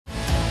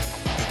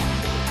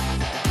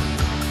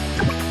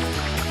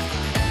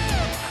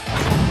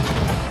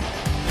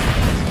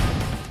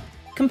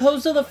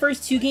Composed of the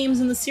first 2 games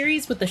in the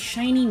series with a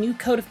shiny new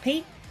coat of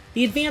paint,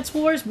 the Advance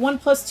Wars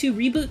 1+2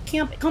 Reboot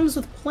Camp comes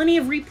with plenty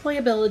of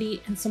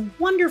replayability and some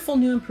wonderful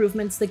new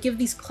improvements that give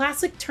these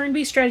classic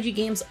turn-based strategy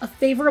games a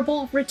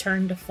favorable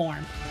return to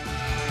form.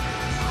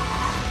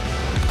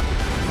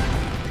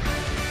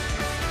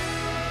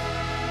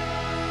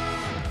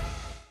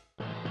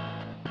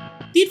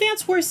 The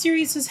Advance Wars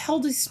series has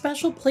held a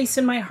special place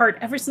in my heart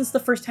ever since the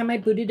first time I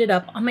booted it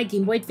up on my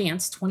Game Boy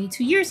Advance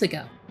 22 years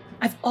ago.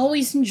 I've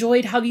always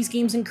enjoyed how these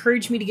games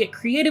encourage me to get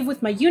creative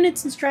with my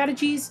units and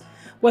strategies,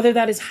 whether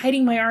that is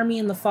hiding my army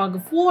in the fog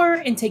of war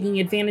and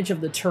taking advantage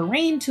of the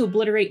terrain to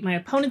obliterate my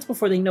opponents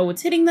before they know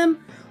what's hitting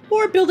them,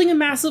 or building a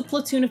massive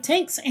platoon of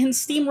tanks and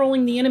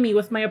steamrolling the enemy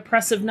with my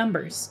oppressive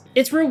numbers.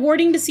 It's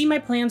rewarding to see my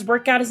plans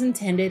work out as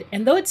intended,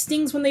 and though it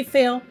stings when they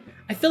fail,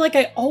 I feel like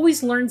I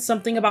always learn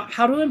something about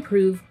how to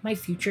improve my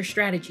future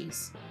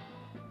strategies.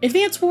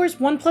 Advance Wars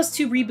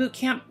 1+2 Reboot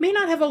Camp may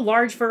not have a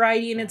large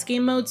variety in its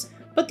game modes,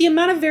 but the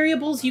amount of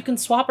variables you can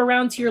swap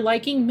around to your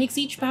liking makes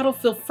each battle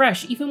feel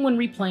fresh even when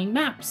replaying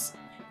maps.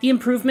 The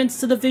improvements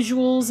to the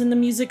visuals and the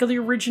music of the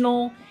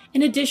original,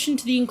 in addition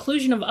to the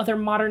inclusion of other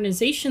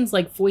modernizations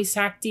like voice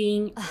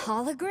acting, a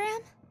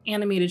hologram,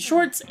 animated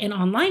shorts, and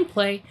online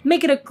play,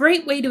 make it a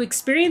great way to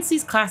experience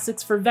these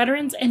classics for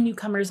veterans and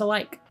newcomers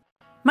alike.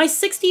 My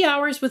 60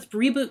 hours with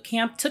Reboot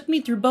Camp took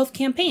me through both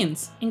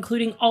campaigns,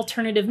 including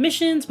alternative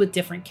missions with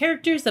different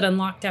characters that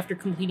unlocked after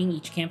completing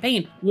each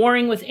campaign,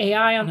 warring with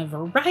AI on a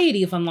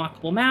variety of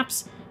unlockable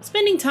maps,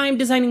 spending time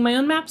designing my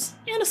own maps,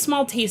 and a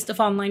small taste of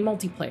online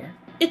multiplayer.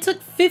 It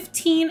took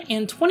 15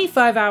 and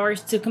 25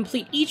 hours to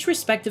complete each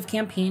respective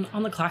campaign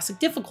on the classic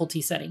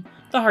difficulty setting,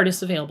 the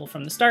hardest available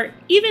from the start.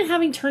 Even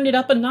having turned it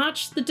up a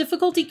notch, the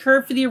difficulty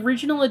curve for the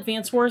original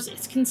Advance Wars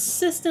is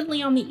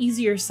consistently on the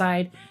easier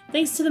side,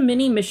 thanks to the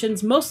mini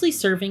missions mostly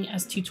serving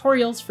as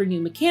tutorials for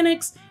new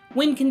mechanics,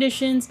 win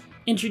conditions,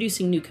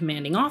 introducing new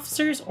commanding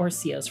officers, or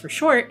COs for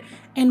short,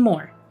 and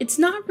more. It's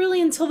not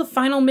really until the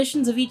final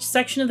missions of each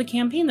section of the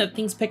campaign that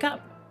things pick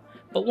up.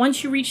 But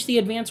once you reach the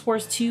Advance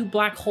Wars 2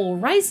 Black Hole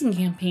Rising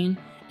campaign,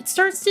 it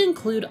starts to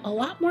include a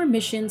lot more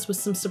missions with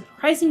some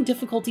surprising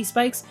difficulty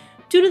spikes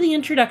due to the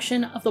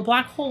introduction of the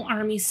Black Hole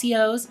Army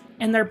COs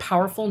and their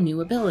powerful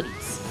new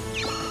abilities.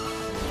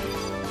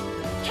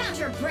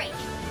 Counter break.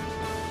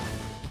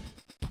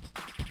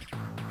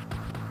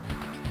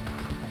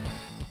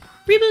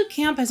 Reboot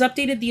Camp has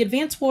updated the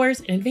Advance Wars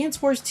and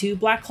Advance Wars 2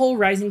 Black Hole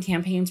Rising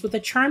campaigns with a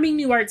charming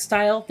new art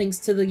style thanks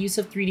to the use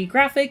of 3D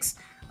graphics,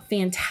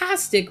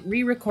 fantastic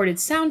re-recorded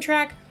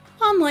soundtrack,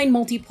 online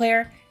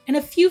multiplayer, and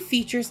a few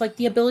features like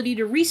the ability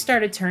to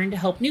restart a turn to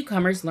help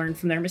newcomers learn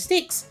from their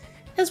mistakes,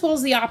 as well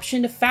as the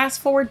option to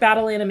fast-forward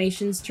battle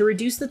animations to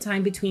reduce the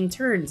time between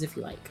turns if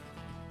you like.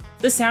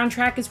 The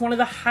soundtrack is one of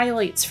the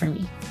highlights for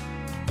me.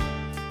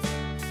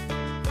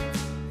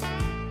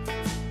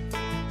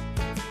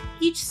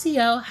 Each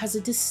CO has a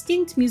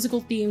distinct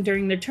musical theme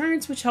during their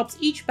turns, which helps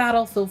each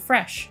battle feel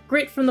fresh.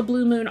 Grit from the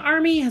Blue Moon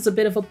Army has a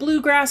bit of a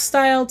bluegrass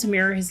style to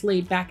mirror his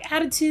laid-back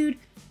attitude,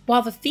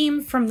 while the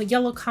theme from the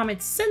Yellow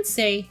Comet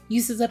Sensei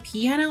uses a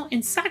piano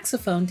and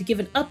saxophone to give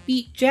an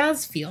upbeat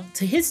jazz feel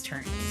to his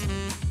turns.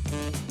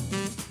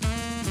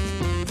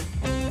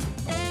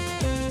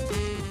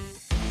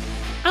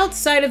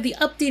 Outside of the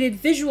updated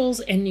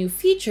visuals and new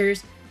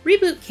features,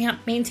 Reboot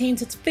Camp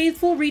maintains its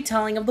faithful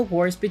retelling of the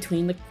wars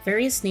between the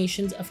various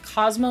nations of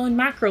Cosmo and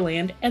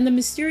Macroland and the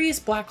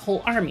mysterious Black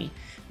Hole Army,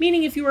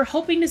 meaning if you were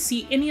hoping to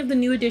see any of the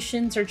new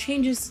additions or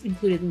changes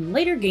included in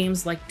later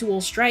games like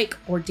Dual Strike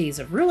or Days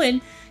of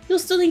Ruin, you'll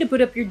still need to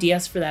boot up your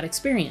DS for that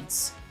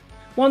experience.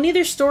 While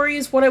neither story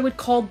is what I would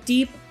call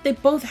deep, they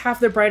both have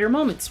their brighter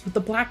moments, with the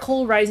Black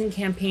Hole Rising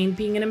campaign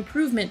being an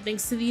improvement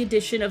thanks to the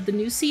addition of the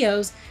new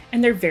COs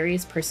and their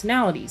various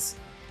personalities.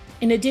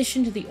 In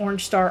addition to the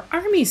Orange Star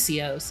Army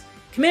COs,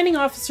 commanding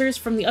officers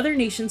from the other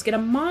nations get a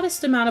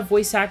modest amount of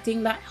voice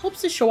acting that helps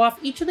to show off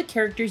each of the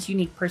characters'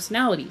 unique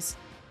personalities.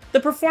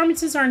 The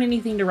performances aren't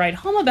anything to write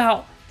home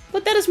about,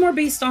 but that is more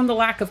based on the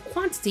lack of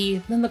quantity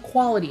than the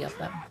quality of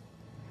them.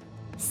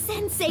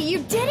 Sensei, you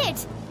did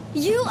it!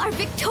 You are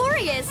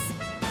victorious!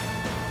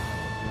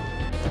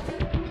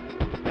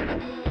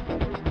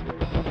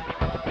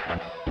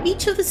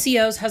 Each of the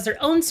COs has their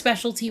own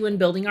specialty when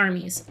building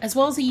armies, as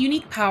well as a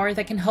unique power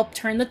that can help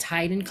turn the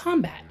tide in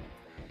combat.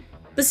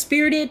 The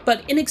spirited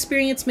but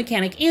inexperienced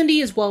mechanic Andy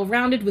is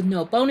well-rounded with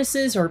no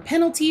bonuses or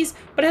penalties,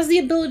 but has the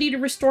ability to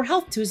restore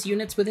health to his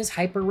units with his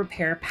hyper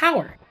repair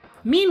power.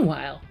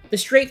 Meanwhile, the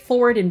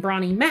straightforward and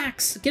brawny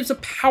Max gives a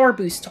power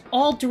boost to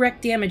all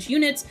direct damage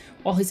units,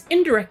 while his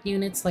indirect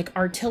units like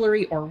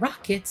artillery or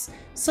rockets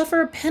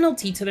suffer a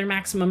penalty to their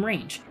maximum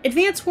range.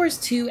 Advance Wars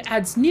 2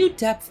 adds new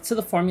depth to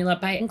the formula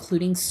by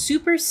including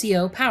Super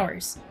CO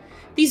powers.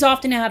 These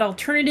often add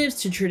alternatives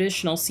to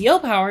traditional CO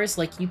powers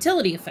like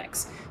utility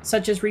effects,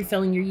 such as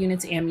refilling your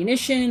unit's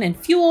ammunition and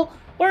fuel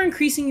or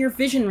increasing your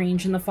vision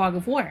range in the fog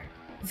of war.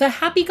 The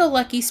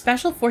happy-go-lucky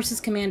Special Forces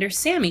Commander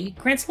Sammy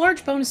grants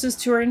large bonuses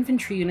to her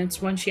infantry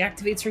units when she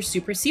activates her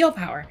Super CO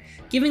power,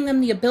 giving them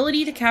the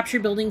ability to capture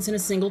buildings in a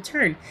single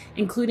turn,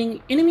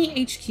 including enemy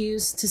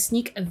HQs to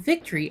sneak a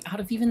victory out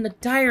of even the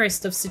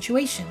direst of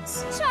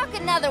situations. Chalk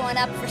another one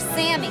up for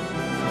Sammy.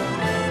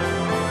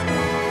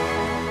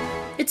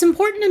 It's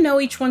important to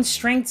know each one's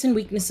strengths and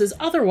weaknesses,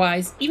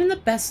 otherwise, even the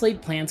best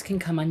laid plans can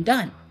come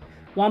undone.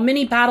 While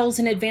many battles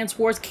in Advance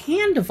Wars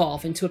can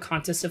devolve into a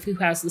contest of who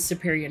has the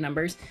superior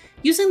numbers,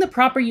 using the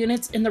proper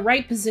units in the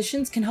right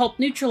positions can help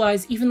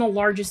neutralize even the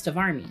largest of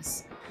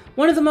armies.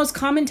 One of the most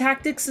common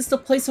tactics is to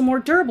place a more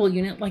durable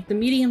unit like the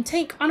medium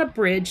tank on a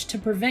bridge to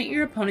prevent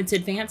your opponent's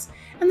advance,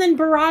 and then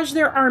barrage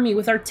their army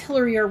with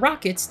artillery or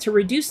rockets to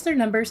reduce their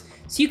numbers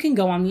so you can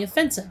go on the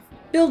offensive.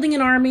 Building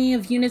an army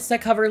of units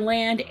that cover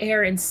land,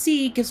 air, and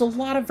sea gives a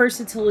lot of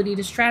versatility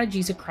to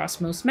strategies across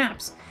most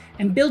maps,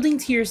 and building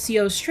to your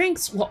CO's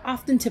strengths will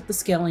often tip the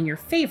scale in your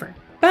favor.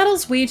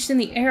 Battles waged in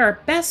the air are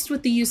best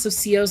with the use of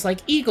COs like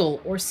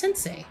Eagle or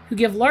Sensei, who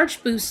give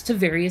large boosts to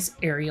various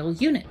aerial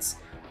units,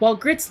 while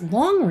Grit's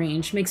long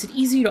range makes it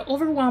easy to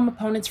overwhelm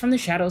opponents from the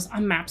shadows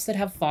on maps that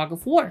have Fog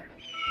of War.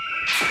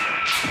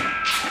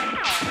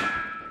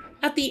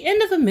 At the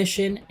end of a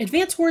mission,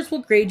 Advance Wars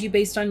will grade you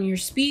based on your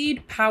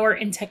speed, power,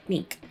 and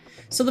technique.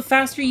 So the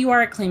faster you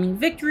are at claiming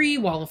victory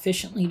while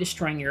efficiently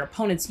destroying your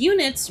opponent's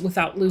units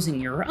without losing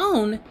your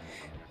own,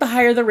 the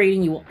higher the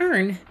rating you will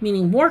earn,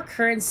 meaning more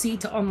currency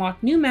to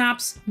unlock new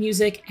maps,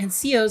 music, and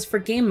COs for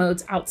game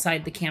modes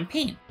outside the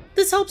campaign.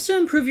 This helps to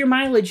improve your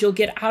mileage you'll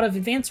get out of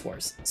Advance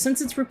Wars,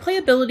 since its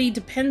replayability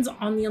depends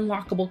on the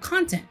unlockable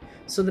content,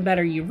 so the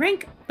better you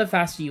rank, the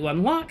faster you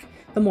unlock,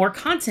 the more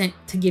content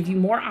to give you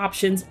more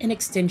options and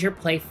extend your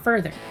play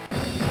further.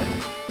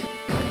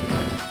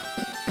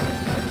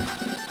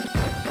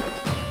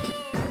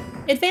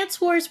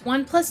 Advance Wars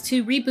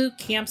 1+2 Reboot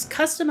Camp's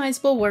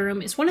customizable war room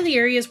is one of the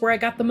areas where I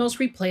got the most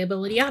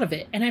replayability out of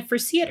it, and I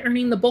foresee it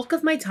earning the bulk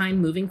of my time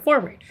moving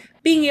forward,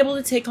 being able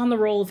to take on the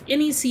role of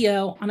any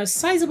CO on a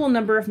sizable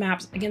number of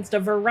maps against a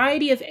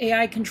variety of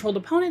AI-controlled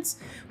opponents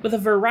with a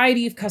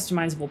variety of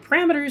customizable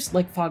parameters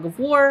like Fog of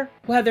War,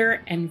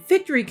 weather, and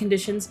victory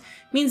conditions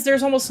means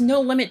there's almost no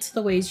limit to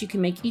the ways you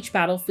can make each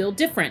battle feel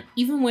different,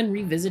 even when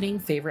revisiting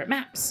favorite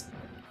maps.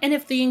 And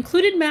if the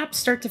included maps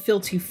start to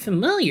feel too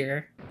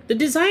familiar, the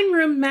Design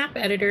Room map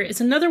editor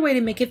is another way to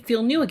make it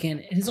feel new again.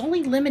 It is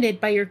only limited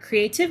by your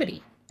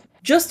creativity.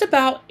 Just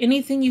about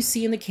anything you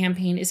see in the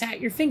campaign is at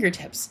your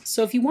fingertips,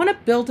 so if you want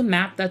to build a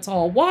map that's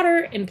all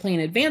water and play an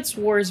Advance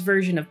Wars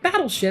version of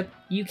Battleship,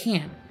 you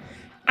can.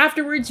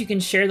 Afterwards, you can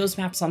share those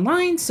maps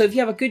online, so if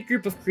you have a good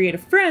group of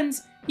creative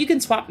friends, you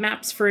can swap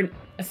maps for an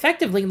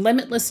effectively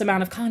limitless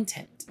amount of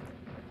content.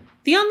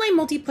 The online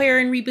multiplayer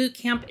in Reboot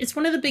Camp is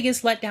one of the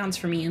biggest letdowns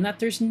for me in that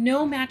there's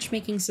no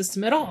matchmaking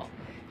system at all.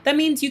 That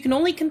means you can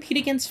only compete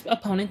against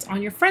opponents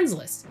on your friends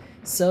list.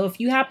 So if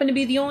you happen to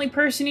be the only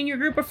person in your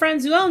group of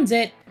friends who owns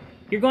it,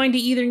 you're going to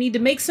either need to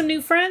make some new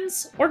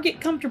friends or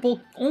get comfortable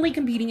only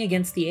competing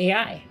against the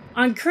AI.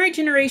 On current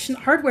generation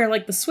hardware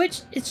like the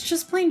Switch, it's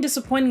just plain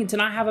disappointing to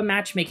not have a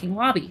matchmaking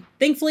lobby.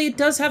 Thankfully, it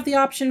does have the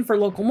option for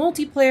local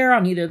multiplayer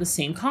on either the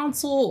same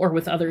console or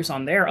with others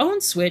on their own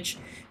Switch,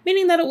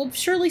 meaning that it will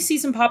surely see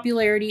some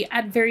popularity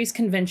at various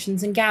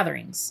conventions and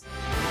gatherings.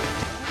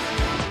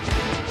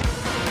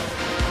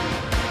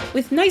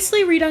 With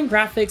nicely redone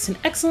graphics and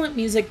excellent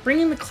music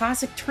bringing the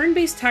classic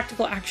turn-based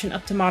tactical action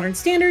up to modern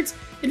standards,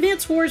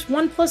 Advance Wars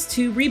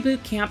 1+2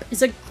 Reboot Camp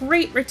is a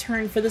great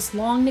return for this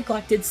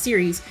long-neglected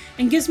series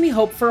and gives me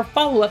hope for a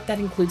follow-up that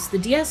includes the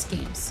DS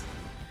games.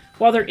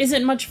 While there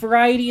isn't much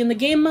variety in the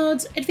game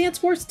modes,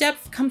 Advance Wars'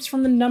 depth comes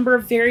from the number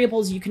of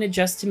variables you can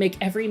adjust to make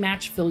every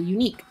match feel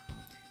unique.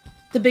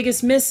 The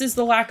biggest miss is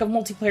the lack of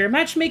multiplayer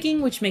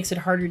matchmaking, which makes it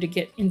harder to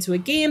get into a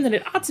game than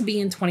it ought to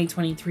be in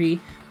 2023,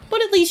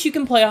 but at least you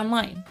can play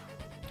online.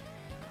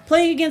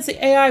 Playing against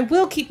the AI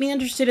will keep me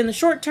interested in the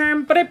short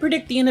term, but I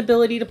predict the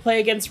inability to play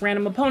against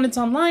random opponents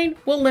online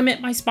will limit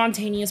my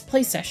spontaneous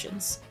play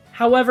sessions.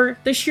 However,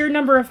 the sheer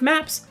number of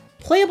maps,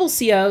 playable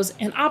COs,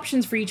 and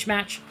options for each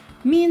match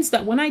means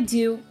that when I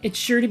do, it's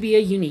sure to be a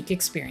unique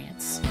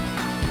experience.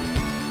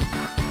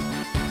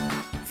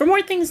 For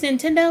more things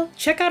Nintendo,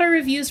 check out our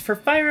reviews for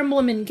Fire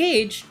Emblem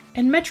Engage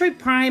and Metroid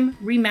Prime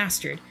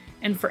Remastered,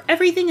 and for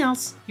everything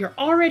else, you're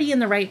already in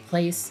the right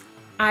place,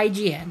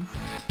 IGN.